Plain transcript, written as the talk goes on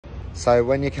So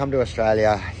when you come to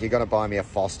Australia, you're going to buy me a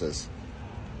Foster's.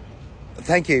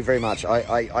 Thank you very much.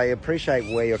 I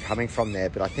appreciate where you're coming from there,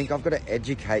 but I think I've got to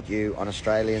educate you on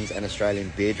Australians and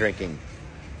Australian beer drinking.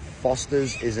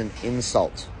 Foster's is an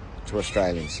insult to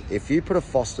Australians. If you put a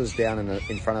Foster's down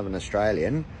in front of an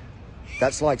Australian,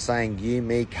 that's like saying, you,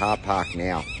 me, car park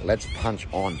now. Let's punch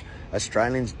on.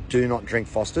 Australians do not drink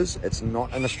Foster's. It's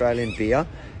not an Australian beer.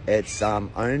 It's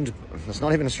it's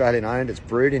not even Australian owned. It's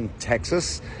brewed in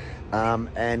Texas.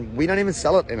 And we don't even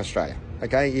sell it in Australia.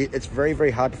 Okay, it's very,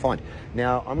 very hard to find.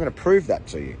 Now, I'm going to prove that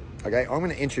to you. Okay, I'm going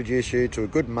to introduce you to a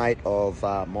good mate of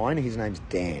mine. His name's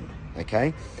Dan.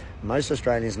 Okay, most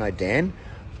Australians know Dan.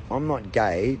 I'm not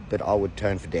gay, but I would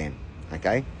turn for Dan.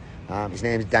 Okay, his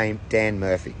name's Dan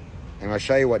Murphy. And I'll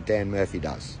show you what Dan Murphy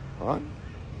does. All right,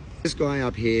 this guy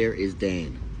up here is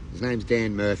Dan. His name's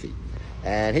Dan Murphy.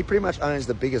 And he pretty much owns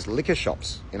the biggest liquor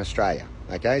shops in Australia.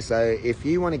 Okay, so if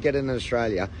you want to get it in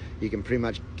Australia, you can pretty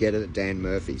much get it at Dan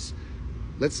Murphy's.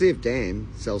 Let's see if Dan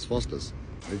sells Foster's.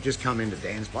 We've just come into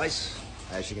Dan's place.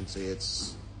 As you can see,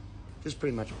 it's just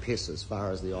pretty much piss as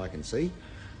far as the eye can see.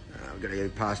 We've got to go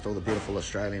past all the beautiful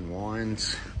Australian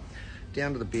wines,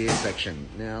 down to the beer section.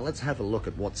 Now, let's have a look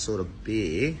at what sort of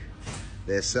beer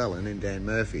they're selling in Dan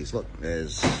Murphy's. Look,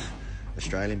 there's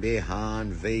Australian beer,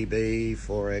 Hahn, VB,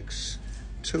 Forex,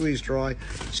 Tooheys Dry.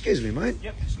 Excuse me, mate.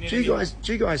 Yep.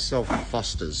 Do you guys sell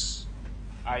Foster's?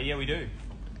 Yeah, we do.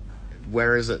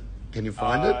 Where is it? Can you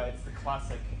find it? It's the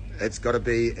classic. It's got to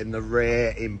be in the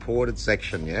rare imported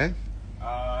section, yeah? Yeah,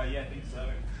 I think so.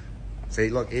 See,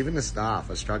 look, even the staff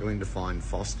are struggling to find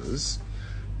Foster's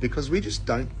because we just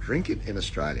don't drink it in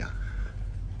Australia.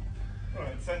 Oh,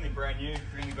 it's only brand new.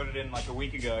 We only got it in like a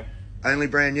week ago. Only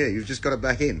brand new. You've just got it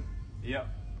back in. Yep,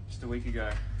 just a week ago.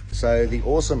 So the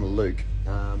awesome Luke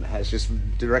has just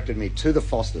directed me to the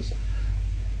Foster's.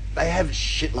 They have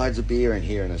shitloads of beer in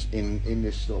here in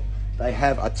this store. They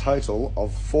have a total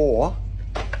of 4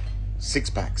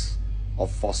 6-packs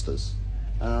of Foster's.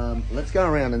 Let's go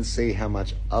around and see how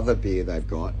much other beer they've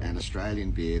got and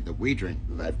Australian beer that we drink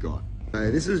that they've got. So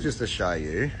this is just to show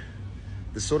you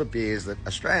the sort of beers that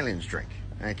Australians drink.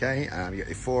 Okay, you got your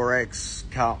Forex,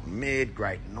 Carlton Mid,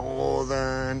 Great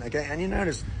Northern. Okay, and you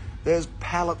notice there's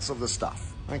pallets of the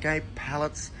stuff. Okay,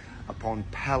 pallets upon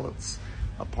pallets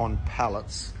upon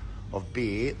pallets of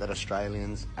beer that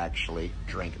Australians actually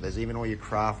drink. There's even all your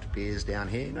craft beers down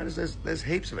here. You notice there's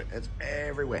heaps of it. It's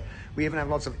everywhere. We even have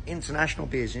lots of international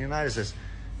beers. And you notice there's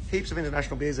heaps of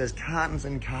international beers. There's cartons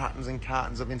and cartons and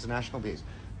cartons of international beers.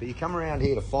 But you come around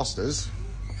here to Foster's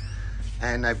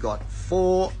and they've got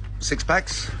 4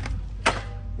 6-packs,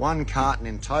 1 carton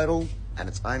in total, and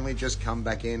it's only just come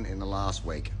back in the last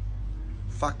week.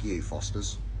 Fuck you,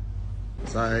 Foster's.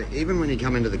 So even when you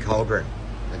come into the cold room,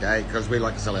 okay, because we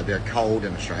like to sell our beer cold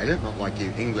in Australia, not like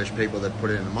you English people that put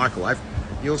it in the microwave,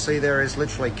 you'll see there is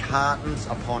literally cartons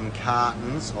upon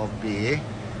cartons of beer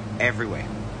everywhere.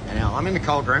 And now I'm in the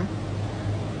cold room.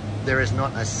 There is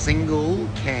not a single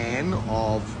can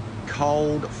of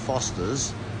cold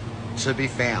Foster's to be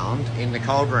found in the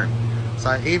cold room.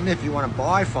 So even if you want to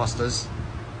buy Foster's,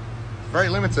 very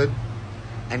limited,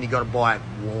 and you got to buy it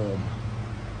warm.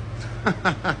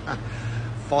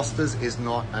 Foster's is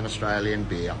not an Australian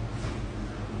beer.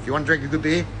 If you want to drink a good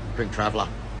beer, drink Traveller.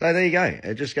 So there you go.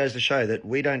 It just goes to show that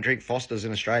we don't drink Foster's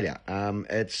in Australia.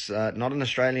 It's not an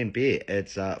Australian beer.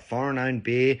 It's foreign-owned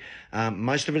beer.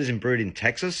 Most of it is brewed in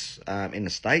Texas, in the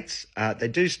States.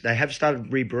 They have started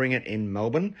rebrewing it in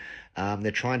Melbourne.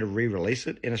 They're trying to re-release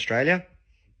it in Australia.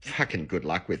 Fucking good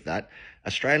luck with that.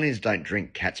 Australians don't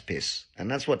drink cat's piss, and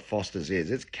that's what Foster's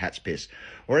is. It's cat's piss.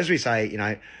 Or as we say, you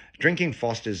know, drinking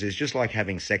Foster's is just like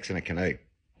having sex in a canoe.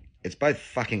 It's both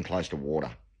fucking close to water.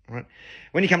 Right.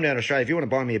 When you come down to Australia, if you want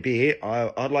to buy me a beer,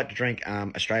 I'd like to drink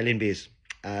Australian beers.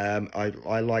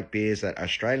 I like beers that are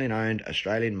Australian owned,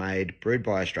 Australian made, brewed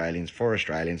by Australians for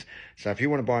Australians. So if you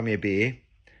want to buy me a beer,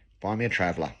 buy me a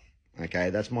Traveller. Okay,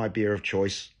 that's my beer of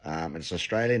choice. It's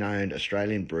Australian owned,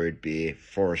 Australian brewed beer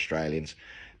for Australians.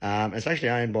 It's actually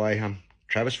owned by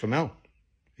Travis Fimmel,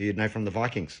 who you'd know from the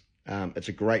Vikings. It's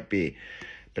a great beer.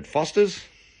 But Foster's,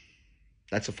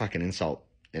 that's a fucking insult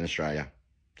in Australia.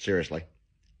 Seriously.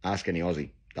 Ask any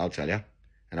Aussie, they'll tell you.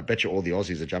 And I bet you all the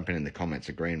Aussies are jumping in the comments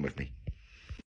agreeing with me.